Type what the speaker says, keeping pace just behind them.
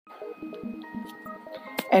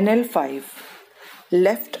NL5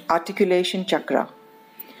 Left Articulation Chakra.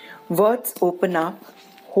 Words open up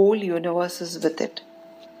whole universes with it.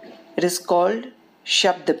 It is called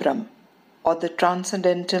Shabd Brahm, or the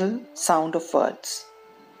transcendental sound of words.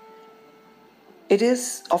 It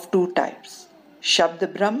is of two types,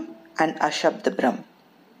 Shabd Brahm and Ashabd Brahm.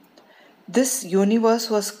 This universe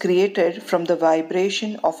was created from the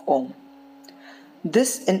vibration of Om.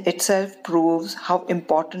 This in itself proves how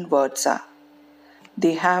important words are.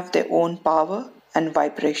 They have their own power and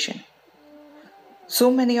vibration.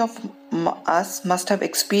 So many of us must have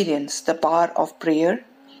experienced the power of prayer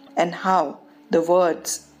and how the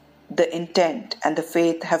words, the intent, and the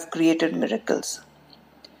faith have created miracles.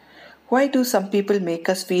 Why do some people make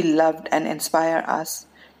us feel loved and inspire us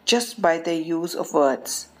just by their use of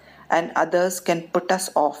words, and others can put us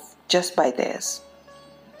off just by theirs?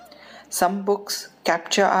 Some books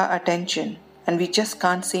capture our attention and we just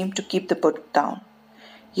can't seem to keep the book down.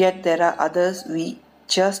 Yet there are others we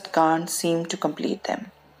just can't seem to complete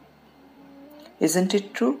them. Isn't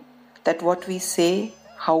it true that what we say,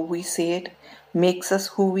 how we say it, makes us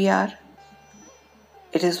who we are?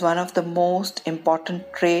 It is one of the most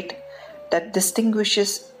important traits that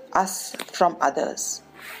distinguishes us from others,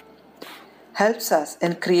 helps us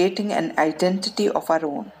in creating an identity of our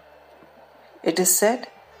own. It is said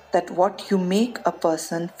that what you make a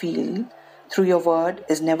person feel through your word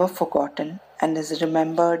is never forgotten and is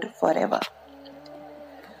remembered forever.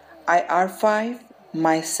 I archive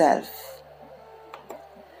myself.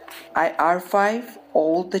 I archive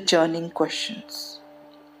all the churning questions.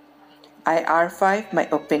 I archive my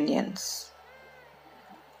opinions.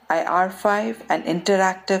 I archive an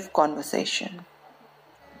interactive conversation.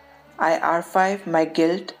 I archive my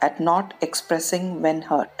guilt at not expressing when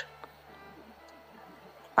hurt.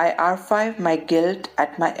 I archive my guilt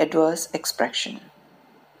at my adverse expression.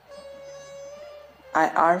 I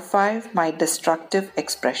archive my destructive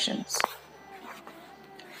expressions.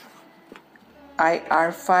 I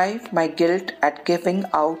archive my guilt at giving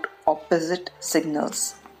out opposite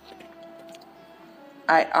signals.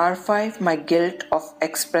 I archive my guilt of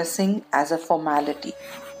expressing as a formality.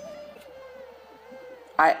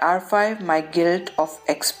 I archive my guilt of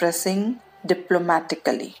expressing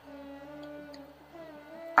diplomatically.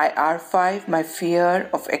 I archive my fear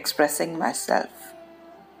of expressing myself.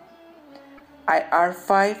 I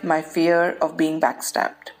archive my fear of being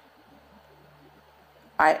backstabbed.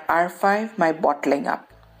 I archive my bottling up.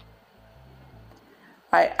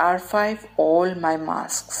 I archive all my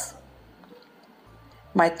masks.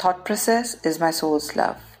 My thought process is my soul's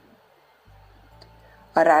love.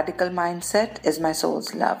 A radical mindset is my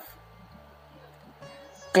soul's love.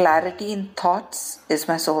 Clarity in thoughts is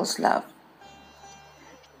my soul's love.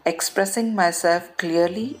 Expressing myself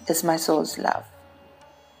clearly is my soul's love.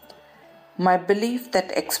 My belief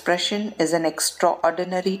that expression is an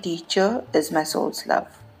extraordinary teacher is my soul's love.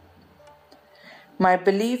 My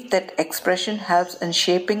belief that expression helps in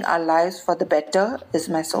shaping our lives for the better is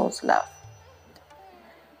my soul's love.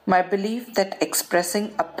 My belief that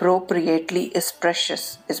expressing appropriately is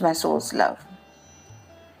precious is my soul's love.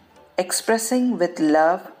 Expressing with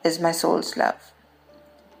love is my soul's love.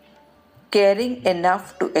 Caring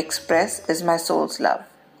enough to express is my soul's love.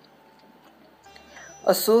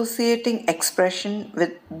 Associating expression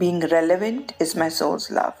with being relevant is my soul's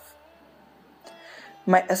love.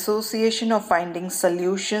 My association of finding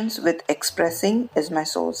solutions with expressing is my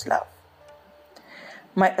soul's love.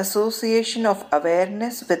 My association of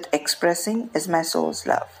awareness with expressing is my soul's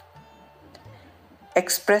love.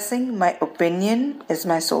 Expressing my opinion is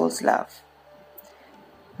my soul's love.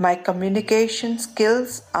 My communication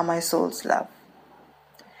skills are my soul's love.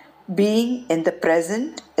 Being in the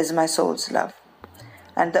present is my soul's love.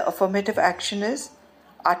 And the affirmative action is,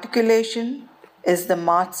 articulation is the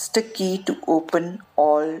master key to open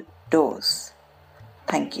all doors.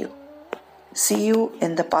 Thank you. See you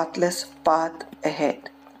in the pathless path ahead.